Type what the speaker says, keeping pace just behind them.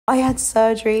I had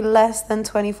surgery less than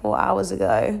 24 hours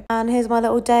ago, and here's my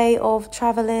little day of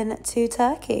traveling to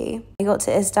Turkey. I got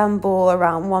to Istanbul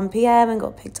around 1 p.m. and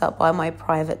got picked up by my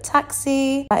private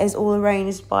taxi. That is all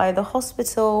arranged by the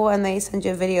hospital, and they send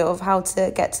you a video of how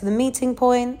to get to the meeting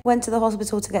point. Went to the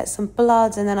hospital to get some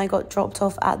blood, and then I got dropped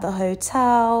off at the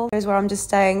hotel. Here's where I'm just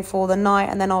staying for the night,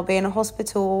 and then I'll be in a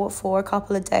hospital for a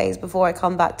couple of days before I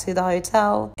come back to the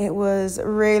hotel. It was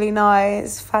really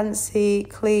nice, fancy,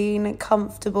 clean,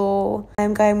 comfortable.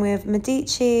 I'm going with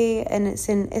Medici, and it's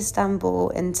in Istanbul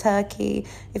in Turkey.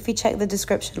 If you check the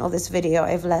description of this video,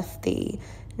 I've left the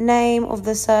name of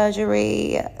the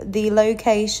surgery, the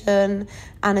location,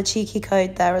 and a cheeky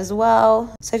code there as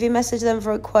well. So if you message them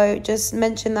for a quote, just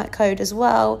mention that code as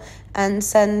well and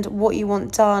send what you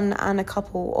want done and a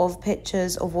couple of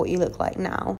pictures of what you look like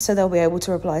now, so they'll be able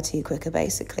to reply to you quicker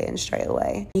basically and straight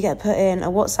away. You get put in a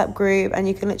WhatsApp group and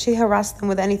you can literally harass them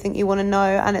with anything you want to know,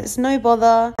 and it's no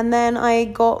bother. And then I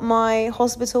got my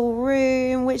hospital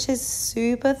room, which is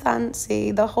super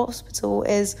fancy. The hospital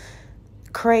is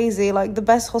crazy, like the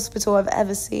best hospital I've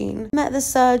ever seen. Met the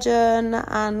surgeon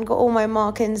and got all my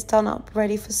markings done up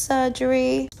ready for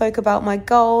surgery. Spoke about my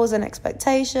goals and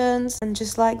expectations, and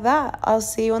just like that, I'll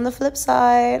see you on the flip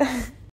side.